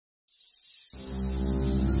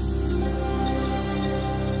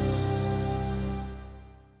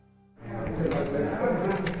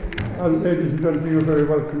Ladies and gentlemen, you're very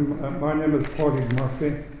welcome. My name is Padraig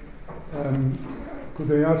Murphy.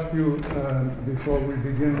 Could I ask you, before we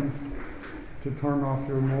begin, to turn off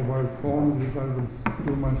your mobile phones, as I will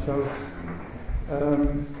do myself.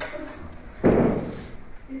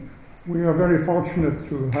 We are very fortunate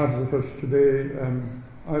to have with us today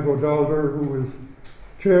Daalder, who is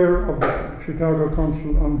chair of the Chicago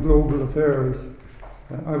Council on Global Affairs.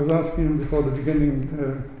 I was asking him before the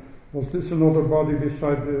beginning, was this another body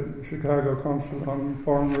beside the Chicago Council on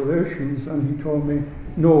Foreign Relations? And he told me,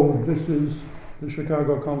 no, this is the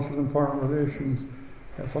Chicago Council on Foreign Relations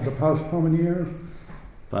for the past how many years?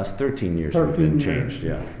 Past 13 years we've been changed,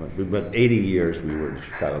 yeah. But 80 years we were the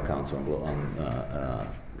Chicago Council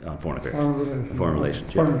on Foreign Affairs. Foreign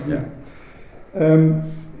Relations, yeah.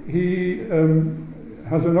 He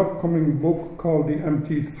has an upcoming book called The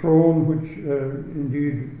Empty Throne, which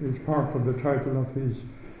indeed is part of the title of his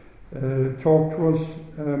talk to us,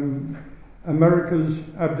 America's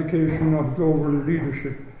Abdication of Global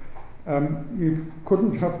Leadership. You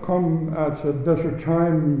couldn't have come at a better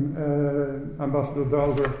time, Ambassador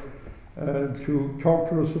Daalder, to talk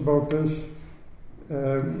to us about this.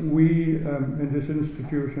 We in this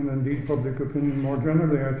institution, indeed public opinion more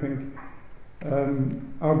generally, I think,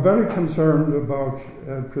 are very concerned about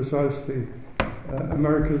precisely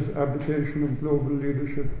America's abdication of global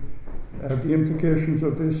leadership, the implications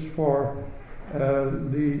of this for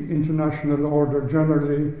the international order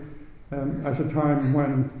generally, at a time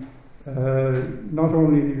when not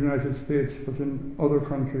only in the United States but in other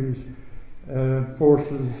countries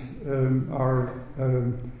forces are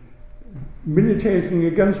militating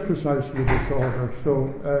against precisely this order.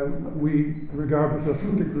 So we regard it as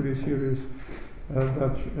particularly serious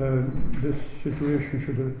that this situation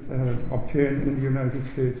should obtain in the United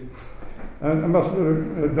States.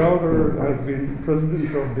 Ambassador Daalder has been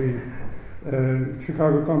president of the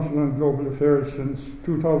Chicago Council on Global Affairs since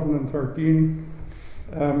 2013,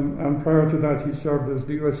 and prior to that he served as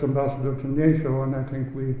the US ambassador to NATO, and I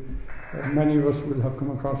think many of us will have come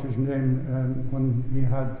across his name when he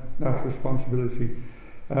had that responsibility.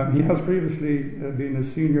 He has previously been a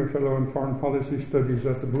senior fellow in foreign policy studies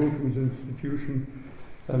at the Brookings Institution,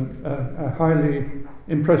 a highly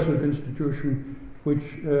impressive institution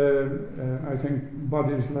which I think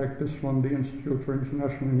bodies like this one, the Institute for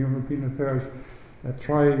International and European Affairs,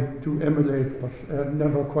 try to emulate but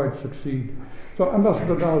never quite succeed. So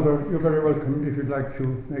Ambassador Daalder, you're very welcome if you'd like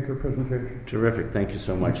to make your presentation. Terrific, thank you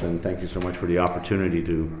so much, and thank you so much for the opportunity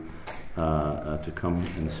to come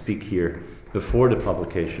and speak here before the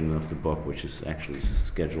publication of the book, which is actually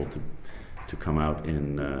scheduled to come out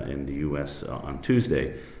in the US on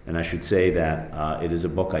Tuesday. And I should say that it is a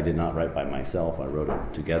book I did not write by myself. I wrote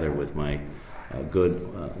it together with my good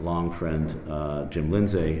long friend Jim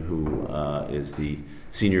Lindsay, who is the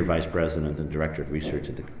Senior Vice President and Director of Research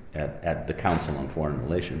at the Council on Foreign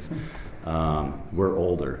Relations. We're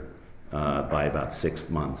older by about 6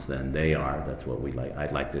 months than they are. That's what we like.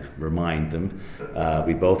 I'd like to remind them.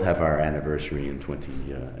 We both have our anniversary in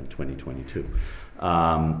 2022.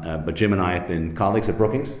 But Jim and I have been colleagues at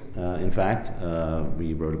Brookings. In fact,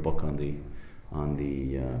 we wrote a book on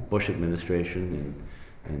the Bush administration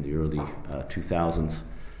in the early 2000s,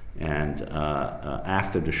 and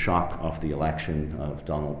after the shock of the election of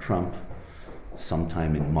Donald Trump,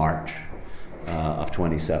 sometime in March of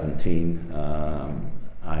 2017,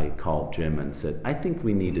 I called Jim and said, I think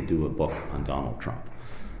we need to do a book on Donald Trump.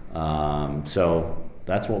 So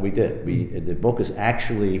that's what we did. The book is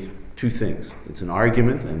actually two things. It's an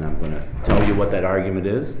argument, and I'm going to tell you what that argument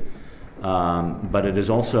is, but it is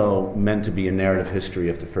also meant to be a narrative history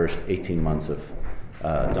of the first 18 months of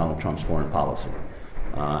Donald Trump's foreign policy.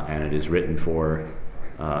 And it is written for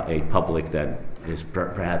a public that is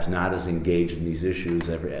perhaps not as engaged in these issues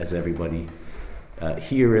as everybody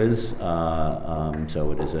here is.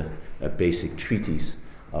 So it is a basic treatise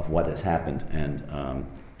of what has happened. And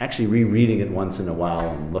actually rereading it once in a while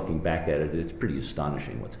and looking back at it, it's pretty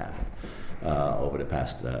astonishing what's happened over the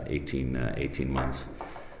past 18 months.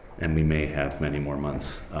 And we may have many more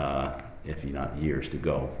months, if not years, to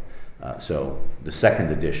go. So the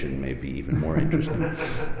second edition may be even more interesting.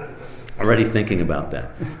 Already thinking about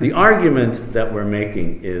that. The argument that we're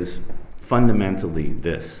making is fundamentally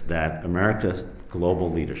this, that America's global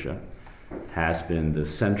leadership has been the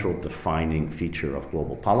central defining feature of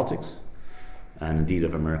global politics, and indeed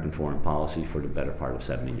of American foreign policy for the better part of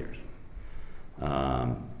 70 years.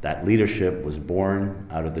 That leadership was born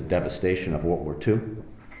out of the devastation of World War II,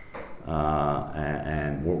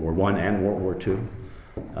 and World War I and World War II.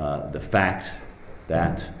 The fact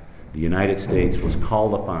that the United States was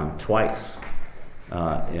called upon twice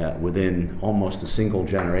within almost a single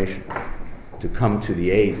generation to come to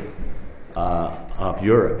the aid of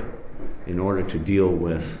Europe in order to deal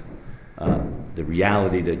with the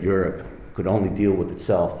reality that Europe could only deal with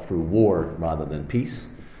itself through war rather than peace,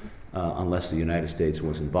 unless the United States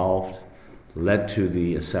was involved, led to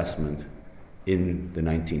the assessment in the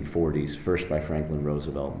 1940s, first by Franklin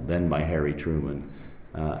Roosevelt, then by Harry Truman,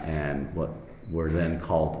 and what were then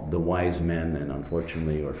called the wise men, and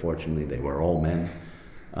unfortunately or fortunately they were all men,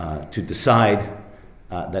 to decide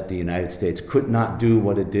that the United States could not do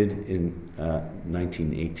what it did in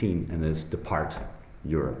 1918, and is depart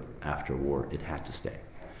Europe after war. It had to stay.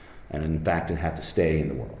 And in fact, it had to stay in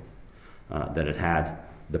the world. That it had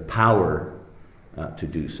the power to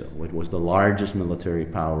do so. It was the largest military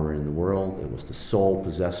power in the world. It was the sole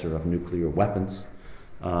possessor of nuclear weapons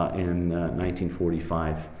in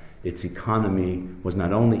 1945. Its economy was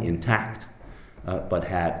not only intact, but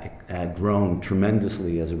had grown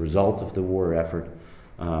tremendously as a result of the war effort,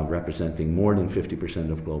 representing more than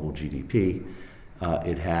 50% of global GDP.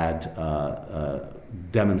 It had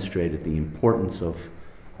demonstrated the importance of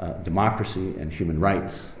democracy and human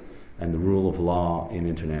rights and the rule of law in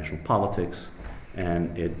international politics,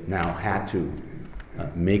 and it now had to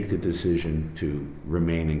make the decision to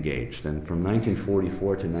remain engaged. And from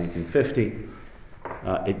 1944 to 1950,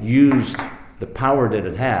 it used the power that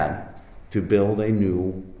it had to build a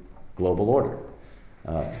new global order.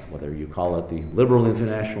 Whether you call it the liberal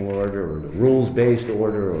international order or the rules-based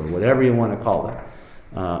order or whatever you want to call it.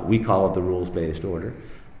 We call it the rules-based order.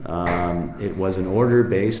 It was an order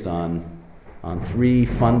based on three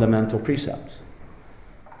fundamental precepts.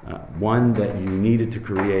 One, that you needed to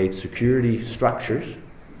create security structures,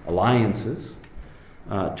 alliances,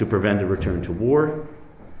 to prevent a return to war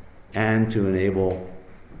and to enable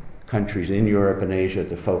countries in Europe and Asia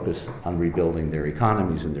to focus on rebuilding their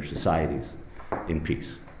economies and their societies in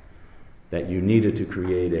peace. That you needed to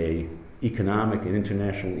create an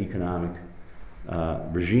international economic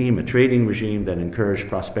regime, a trading regime that encouraged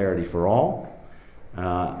prosperity for all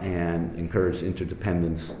and encouraged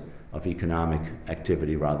interdependence of economic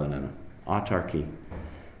activity rather than autarky.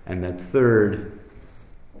 And that third,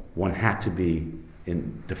 one had to be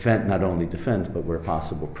not only defend, but where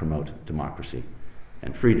possible promote democracy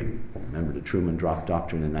and freedom. Remember, the Truman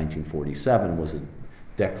Doctrine in 1947 was a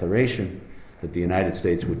declaration that the United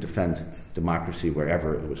States would defend democracy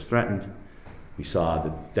wherever it was threatened. We saw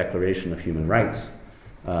the Declaration of Human Rights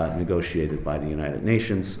negotiated by the United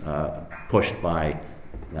Nations, pushed by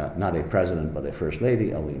not a president but a first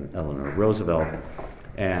lady, Eleanor Roosevelt,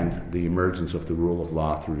 and the emergence of the rule of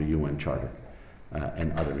law through the UN Charter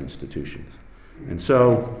and other institutions. And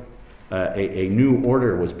so a new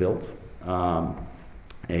order was built,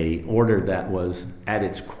 a order that was at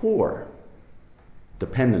its core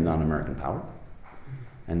dependent on American power,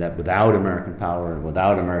 and that without American power and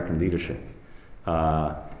without American leadership,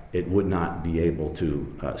 it would not be able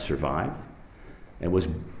to survive. It was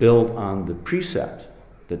built on the precept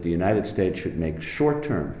that the United States should make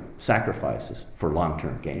short-term sacrifices for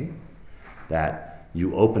long-term gain, that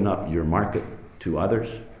you open up your market to others,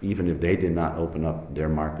 even if they did not open up their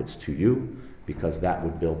markets to you, because that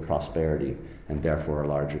would build prosperity and therefore a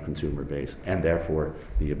larger consumer base, and therefore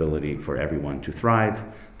the ability for everyone to thrive,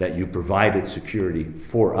 that you provided security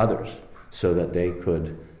for others so that they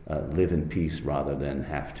could live in peace rather than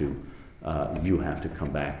you have to come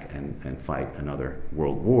back and fight another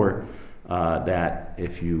world war, that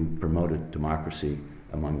if you promoted democracy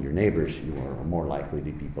among your neighbors, you are more likely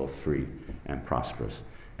to be both free and prosperous.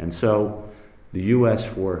 And so the U.S.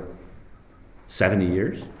 for 70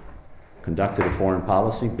 years conducted a foreign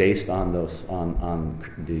policy based on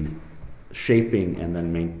the shaping and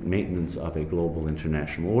then maintenance of a global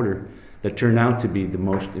international order that turned out to be the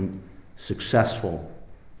most successful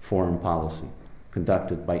foreign policy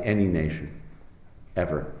conducted by any nation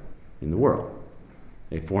ever in the world.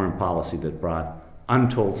 A foreign policy that brought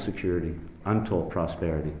untold security, untold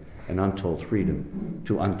prosperity, and untold freedom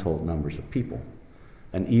to untold numbers of people,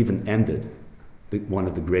 and even ended one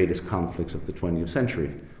of the greatest conflicts of the 20th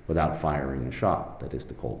century without firing a shot, that is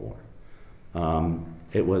the Cold War.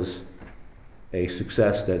 It was a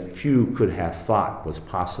success that few could have thought was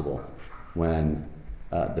possible when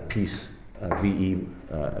the peace VE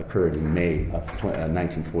occurred in May of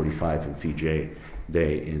 1945 and VJ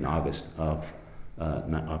Day in August of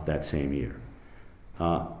that same year.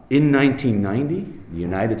 In 1990, the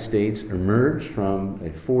United States emerged from a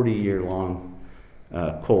 40-year-long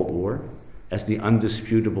Cold War as the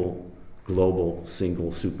undisputable global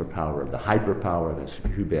single superpower, the hyperpower, as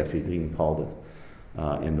Hubert Védrine called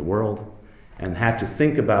it, in the world, and had to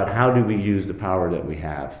think about how do we use the power that we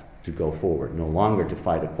have to go forward, no longer to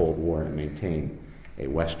fight a Cold War and maintain a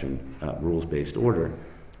Western rules-based order,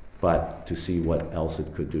 but to see what else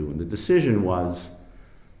it could do. And the decision was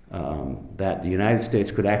that the United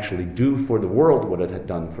States could actually do for the world what it had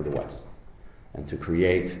done for the West, and to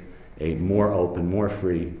create a more open, more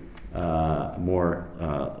free, more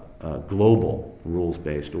global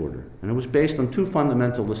rules-based order. And it was based on two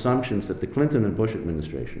fundamental assumptions that the Clinton and Bush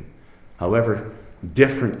administration, however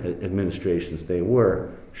different administrations they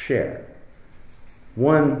were, shared.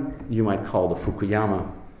 One you might call the Fukuyama,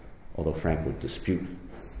 although Frank would dispute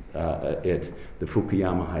it, the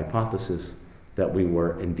Fukuyama hypothesis that we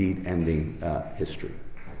were indeed ending history,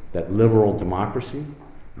 that liberal democracy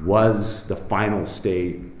was the final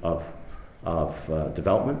state of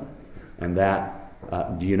development, and that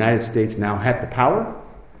the United States now had the power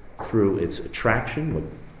through its attraction, what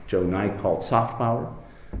Joe Knight called soft power,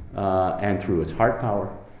 and through its hard power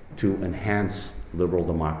to enhance liberal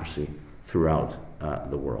democracy throughout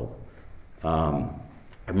the world.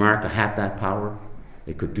 America had that power.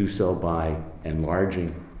 It could do so by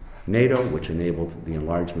enlarging NATO, which enabled the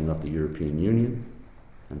enlargement of the European Union.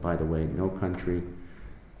 And by the way, no country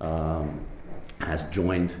has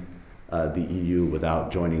joined the EU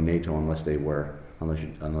without joining NATO unless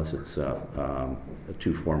it's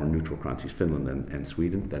two former neutral countries, Finland and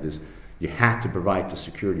Sweden. That is, you had to provide the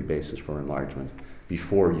security basis for enlargement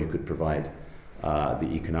before you could provide the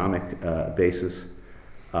economic basis.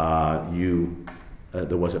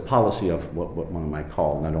 There was a policy of what one might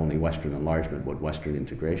call not only Western enlargement, but Western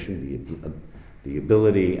integration, the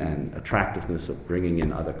ability and attractiveness of bringing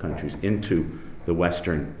in other countries into the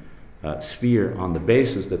Western sphere on the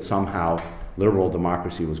basis that somehow liberal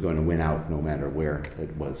democracy was going to win out no matter where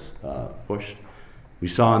it was pushed. We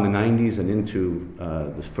saw in the 90s and into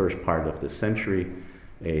the first part of this century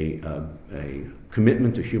a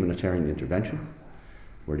commitment to humanitarian intervention,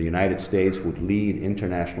 where the United States would lead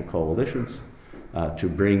international coalitions to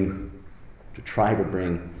try to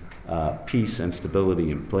bring peace and stability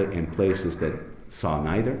in places that saw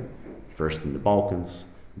neither, first in the Balkans,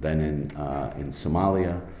 then in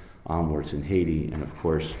Somalia, onwards in Haiti, and of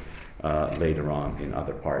course later on in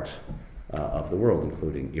other parts of the world,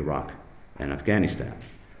 including Iraq and Afghanistan.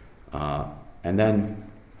 And then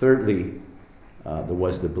thirdly, there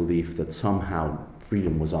was the belief that somehow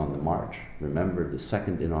freedom was on the march. Remember the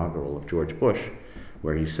second inaugural of George Bush,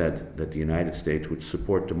 where he said that the United States would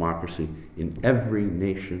support democracy in every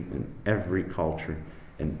nation and every culture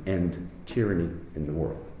and end tyranny in the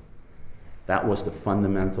world. That was the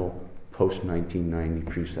fundamental post-1990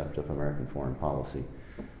 precept of American foreign policy.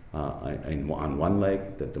 On one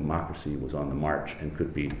leg, that democracy was on the march and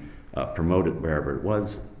could be promoted wherever it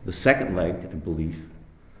was. The second leg and belief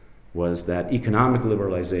was that economic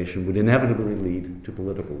liberalization would inevitably lead to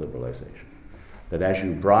political liberalization. That as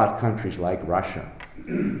you brought countries like Russia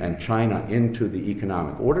and China into the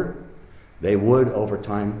economic order, they would, over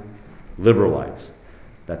time, liberalize.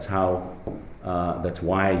 That's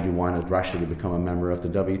why you wanted Russia to become a member of the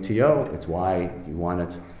WTO. It's why you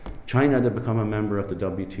wanted China to become a member of the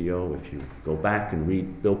WTO. If you go back and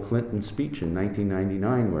read Bill Clinton's speech in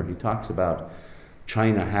 1999, where he talks about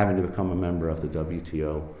China having to become a member of the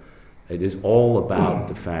WTO, it is all about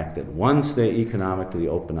the fact that once they economically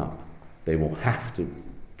open up, they will have to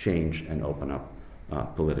change and open up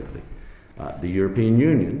politically. The European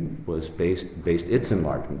Union was based its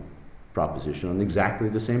enlargement proposition on exactly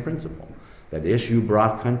the same principle, that as you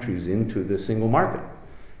brought countries into the single market,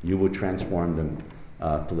 you would transform them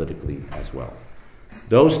politically as well.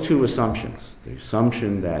 Those two assumptions, the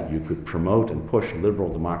assumption that you could promote and push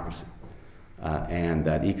liberal democracy and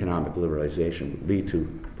that economic liberalization would lead to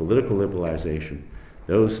political liberalization,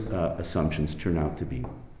 those assumptions turn out to be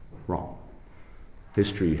wrong.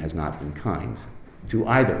 History has not been kind to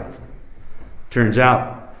either of them. Turns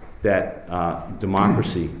out that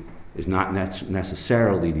democracy is not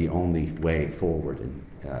necessarily the only way forward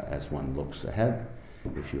as one looks ahead.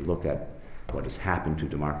 If you look at what has happened to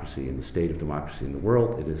democracy and the state of democracy in the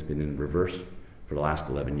world, it has been in reverse for the last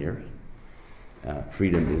 11 years.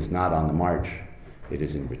 Freedom is not on the march, it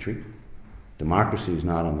is in retreat. Democracy is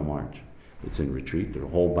not on the march, it's in retreat. There are a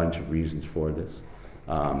whole bunch of reasons for this,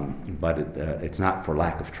 but it's not for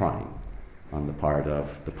lack of trying on the part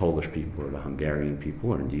of the Polish people or the Hungarian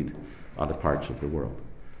people or indeed other parts of the world.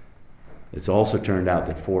 It's also turned out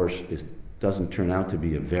that force doesn't turn out to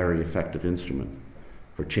be a very effective instrument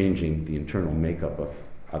for changing the internal makeup of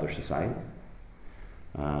other societies.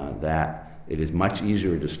 That it is much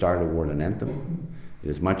easier to start a war than end them. It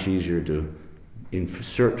is much easier to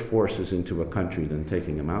insert forces into a country than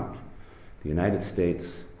taking them out. The United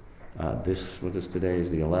States, what is today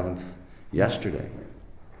is the 11th, yesterday,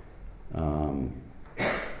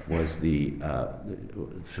 was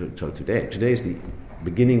today is the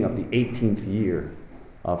beginning of the 18th year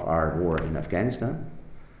of our war in Afghanistan.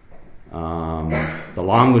 The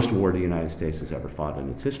longest war the United States has ever fought in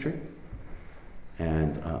its history.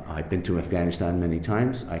 And I've been to Afghanistan many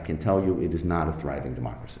times. I can tell you it is not a thriving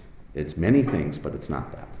democracy. It's many things, but it's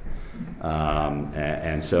not that.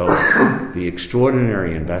 And so the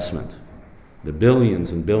extraordinary investment, the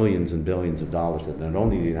billions and billions and billions of dollars that not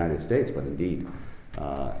only the United States, but indeed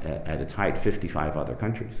at its height 55 other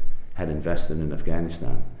countries had invested in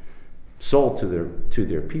Afghanistan, sold to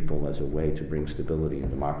their people as a way to bring stability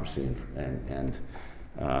and democracy and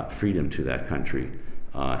freedom to that country,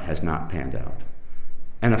 has not panned out.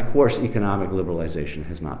 And of course, economic liberalization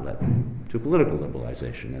has not led to political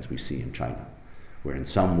liberalization, as we see in China, where in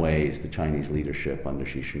some ways the Chinese leadership under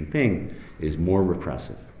Xi Jinping is more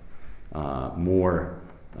repressive, more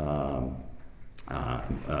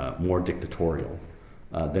dictatorial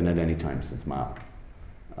than at any time since Mao,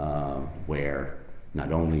 where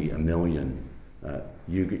not only 1 million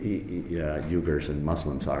Uyghurs and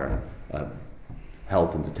Muslims are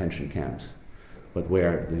held in detention camps, but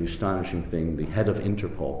where the astonishing thing, the head of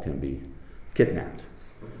Interpol can be kidnapped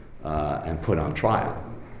and put on trial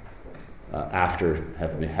after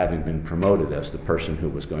having been promoted as the person who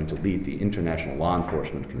was going to lead the international law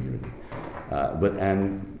enforcement community,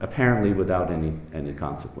 and apparently without any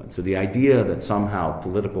consequence. So the idea that somehow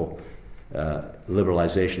political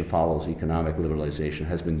liberalization follows economic liberalization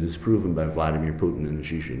has been disproven by Vladimir Putin and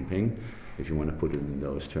Xi Jinping, if you want to put it in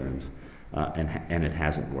those terms, and it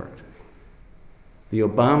hasn't worked. The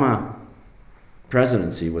Obama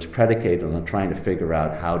presidency was predicated on trying to figure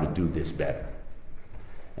out how to do this better.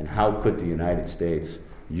 And how could the United States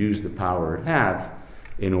use the power it had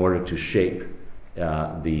in order to shape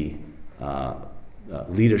the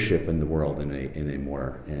leadership in the world in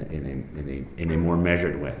a more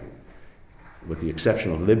measured way. With the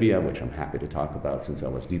exception of Libya, which I'm happy to talk about since I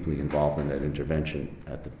was deeply involved in that intervention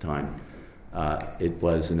at the time, it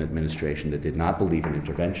was an administration that did not believe in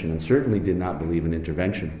intervention and certainly did not believe in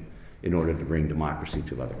intervention in order to bring democracy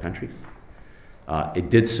to other countries. It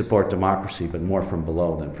did support democracy, but more from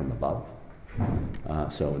below than from above.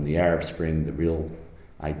 So in the Arab Spring, the real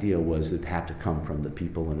idea was it had to come from the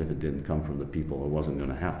people, and if it didn't come from the people, it wasn't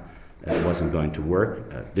going to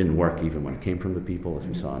work. It didn't work even when it came from the people, as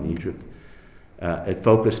we saw in Egypt. It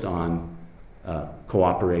focused on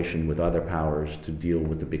cooperation with other powers to deal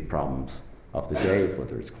with the big problems of the day,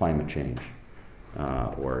 whether it's climate change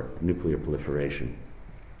or nuclear proliferation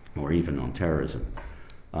or even on terrorism.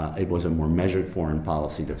 It was a more measured foreign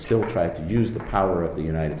policy that still tried to use the power of the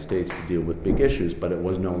United States to deal with big issues, but it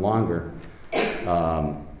was no longer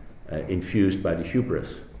infused by the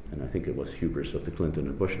hubris, and I think it was hubris of the Clinton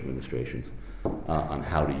and Bush administrations, on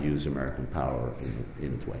how to use American power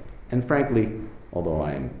in its way. And frankly, although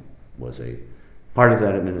I was a part of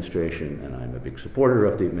that administration and I'm a big supporter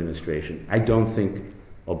of the administration, I don't think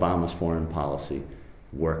Obama's foreign policy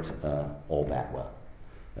worked all that well.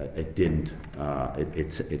 It didn't.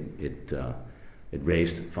 It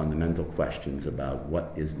raised fundamental questions about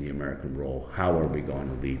what is the American role, how are we going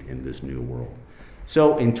to lead in this new world.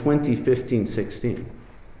 So in 2015-16,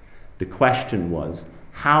 the question was,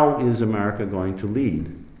 how is America going to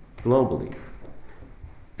lead globally?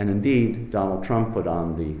 And indeed, Donald Trump put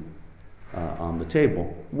on the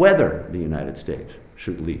table whether the United States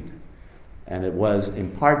should lead. And it was in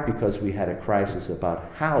part because we had a crisis about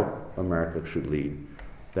how America should lead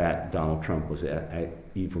that Donald Trump was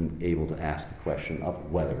even able to ask the question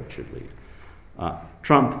of whether it should lead.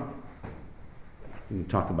 Trump, we can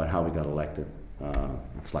talk about how we got elected.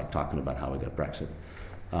 It's like talking about how we got Brexit.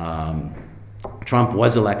 Trump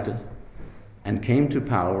was elected and came to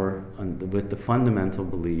power with the fundamental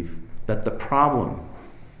belief that the problem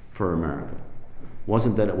for America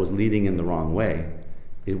wasn't that it was leading in the wrong way,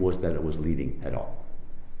 it was that it was leading at all.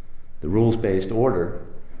 The rules-based order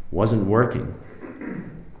wasn't working,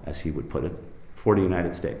 as he would put it, for the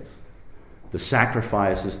United States. The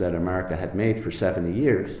sacrifices that America had made for 70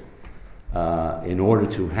 years in order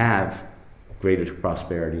to have greater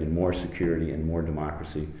prosperity and more security and more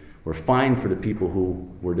democracy were fine for the people who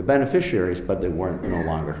were the beneficiaries, but they weren't no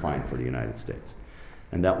longer fine for the United States.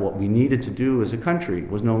 And that what we needed to do as a country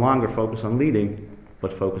was no longer focus on leading,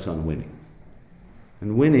 but focus on winning.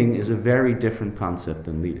 And winning is a very different concept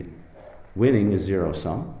than leading. Winning is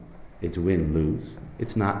zero-sum. It's win-lose.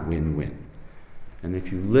 It's not win-win. And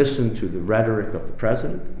if you listen to the rhetoric of the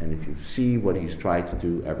president, and if you see what he's tried to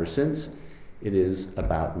do ever since, it is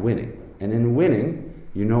about winning. And in winning,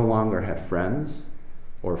 you no longer have friends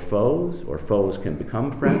or foes can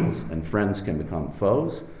become friends, and friends can become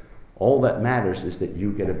foes. All that matters is that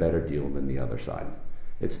you get a better deal than the other side.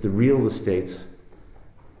 It's the real estate's,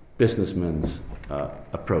 businessman's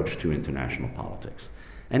approach to international politics.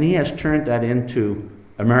 And he has turned that into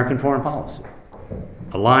American foreign policy.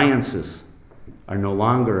 Alliances are no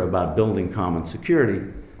longer about building common security,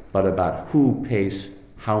 but about who pays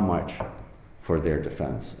how much for their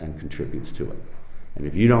defense and contributes to it. And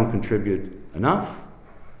if you don't contribute enough,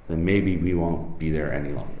 then maybe we won't be there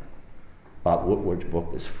any longer. Bob Woodward's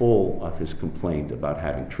book is full of his complaint about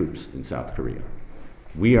having troops in South Korea.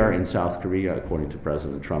 We are in South Korea, according to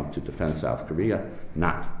President Trump, to defend South Korea,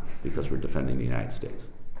 not because we're defending the United States.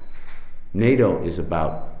 NATO is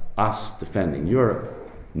about us defending Europe,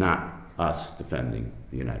 not us defending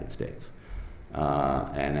the United States.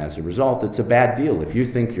 And as a result, it's a bad deal. If you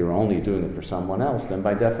think you're only doing it for someone else, then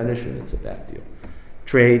by definition, it's a bad deal.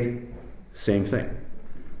 Trade, same thing.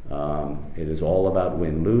 It is all about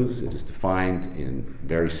win-lose. It is defined in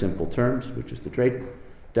very simple terms, which is the trade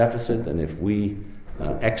deficit. And if we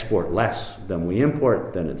export less than we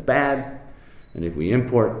import, then it's bad. And if we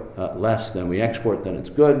import less than we export, then it's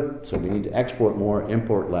good. So we need to export more,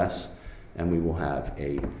 import less, and we will have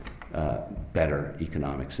a better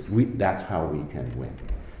economics. That's how we can win.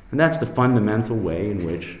 And that's the fundamental way in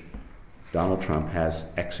which Donald Trump has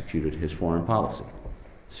executed his foreign policy.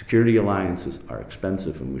 Security alliances are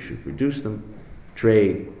expensive and we should reduce them.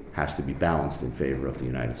 Trade has to be balanced in favor of the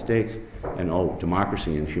United States. And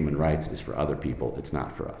democracy and human rights is for other people, it's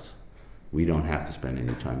not for us. We don't have to spend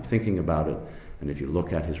any time thinking about it. And if you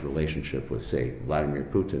look at his relationship with, say, Vladimir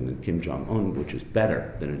Putin and Kim Jong-un, which is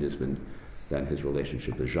better than it has been than his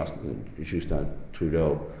relationship with Justin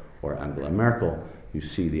Trudeau or Angela Merkel, you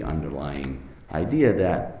see the underlying idea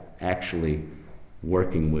that actually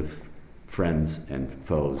working with friends and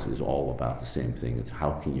foes is all about the same thing. It's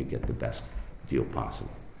how can you get the best deal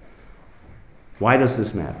possible. Why does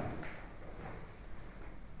this matter?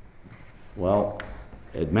 Well,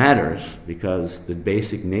 it matters because the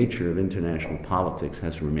basic nature of international politics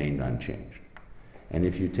has remained unchanged. And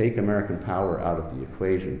if you take American power out of the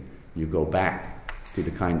equation, you go back to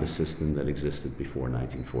the kind of system that existed before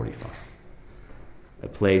 1945. A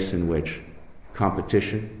place in which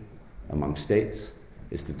competition among states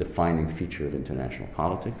is the defining feature of international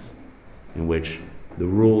politics, in which the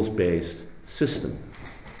rules-based system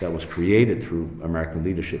that was created through American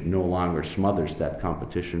leadership no longer smothers that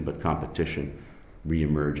competition, but competition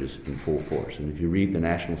reemerges in full force. And if you read the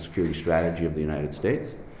national security strategy of the United States,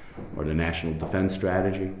 or the national defense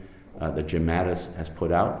strategy that Jim Mattis has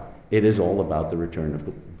put out, it is all about the return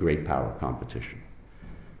of great power competition.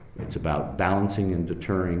 It's about balancing and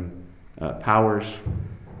deterring powers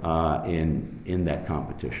in that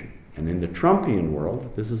competition. And in the Trumpian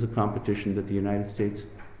world, this is a competition that the United States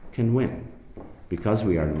can win because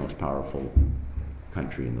we are the most powerful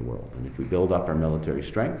country in the world. And if we build up our military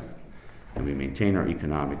strength and we maintain our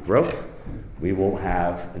economic growth, we will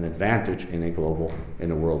have an advantage in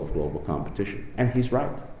a world of global competition. And he's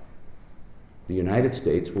right. The United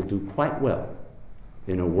States will do quite well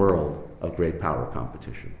in a world of great power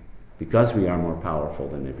competition because we are more powerful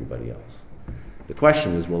than everybody else. The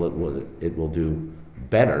question is, it will do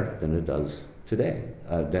better than it does today,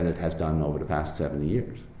 than it has done over the past 70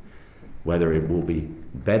 years. Whether it will be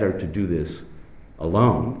better to do this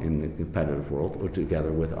alone in the competitive world or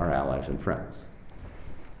together with our allies and friends.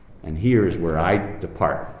 And here is where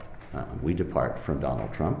we depart from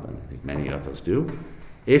Donald Trump, and I think many of us do.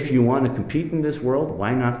 If you want to compete in this world,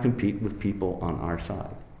 why not compete with people on our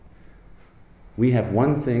side? We have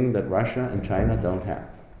one thing that Russia and China don't have.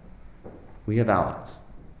 We have allies.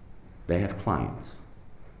 They have clients.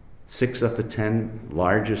 6 of the 10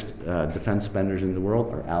 largest defense spenders in the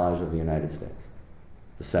world are allies of the United States.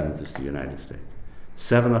 The 7th is the United States.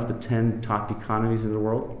 7 of the 10 top economies in the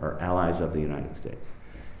world are allies of the United States.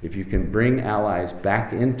 If you can bring allies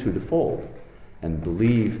back into the fold and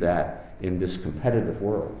believe that in this competitive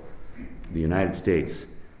world, the United States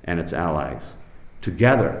and its allies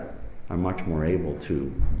together are much more able to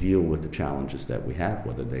deal with the challenges that we have,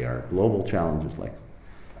 whether they are global challenges like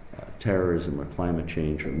terrorism or climate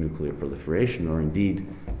change or nuclear proliferation, or indeed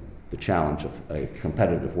the challenge of a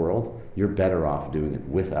competitive world, you're better off doing it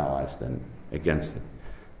with allies than against it.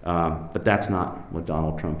 But that's not what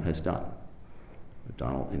Donald Trump has done.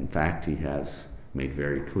 In fact, he has made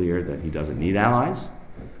very clear that he doesn't need allies,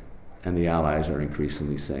 and the allies are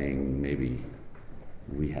increasingly saying maybe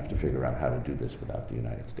we have to figure out how to do this without the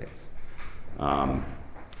United States.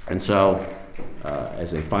 And so,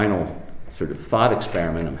 as a final sort of thought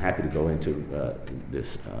experiment, I'm happy to go into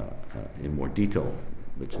this in more detail,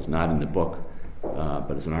 which is not in the book,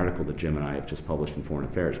 but it's an article that Jim and I have just published in Foreign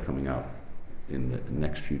Affairs coming out in the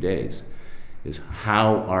next few days, is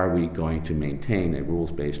how are we going to maintain a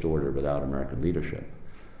rules-based order without American leadership?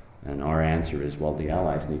 And our answer is, well, the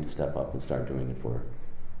Allies need to step up and start doing it for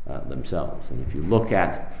themselves. And if you look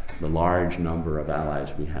at the large number of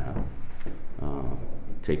allies we have,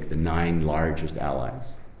 take the 9 largest allies,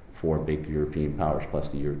 4 big European powers plus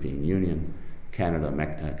the European Union,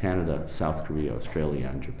 Canada, South Korea, Australia,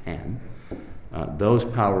 and Japan. Those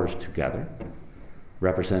powers together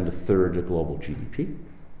represent a third of global GDP.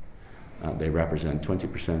 They represent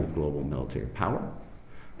 20% of global military power.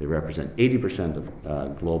 They represent 80%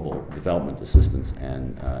 of global development assistance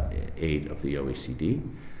and aid of the OECD.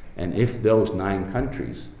 And if those 9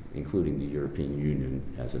 countries, including the European Union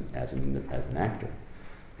as an actor,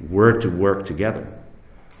 were to work together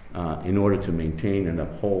in order to maintain and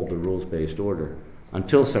uphold the rules-based order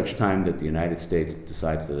until such time that the United States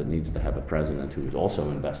decides that it needs to have a president who is also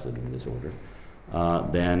invested in this order,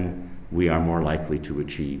 then we are more likely to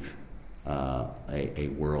achieve a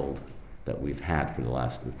world that we've had for the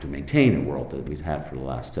last, to maintain a world that we've had for the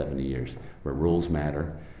last 70 years, where rules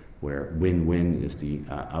matter, where win-win is the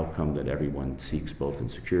outcome that everyone seeks both in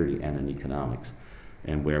security and in economics,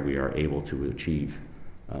 and where we are able to achieve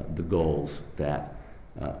the goals that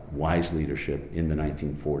wise leadership in the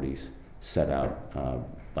 1940s set out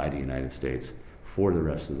by the United States for the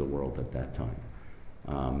rest of the world at that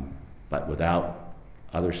time. But without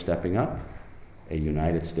others stepping up, a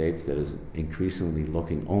United States that is increasingly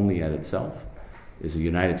looking only at itself is a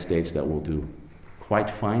United States that will do quite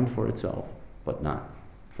fine for itself, but not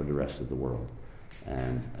for the rest of the world.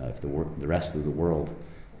 And if the rest of the world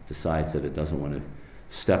decides that it doesn't want to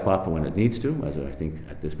step up when it needs to, as I think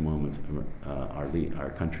at this moment our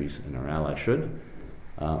countries and our allies should,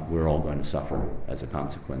 we're all going to suffer as a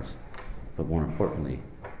consequence. But more importantly,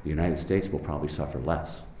 the United States will probably suffer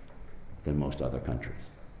less than most other countries.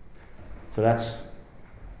 So that's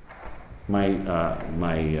my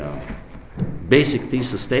basic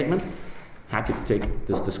thesis statement. Happy to take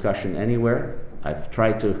this discussion anywhere. I've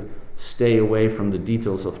tried to stay away from the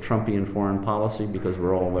details of Trumpian foreign policy because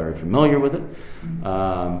we're all very familiar with it,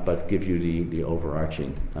 but give you the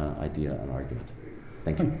overarching idea and argument.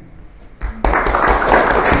 Thank you.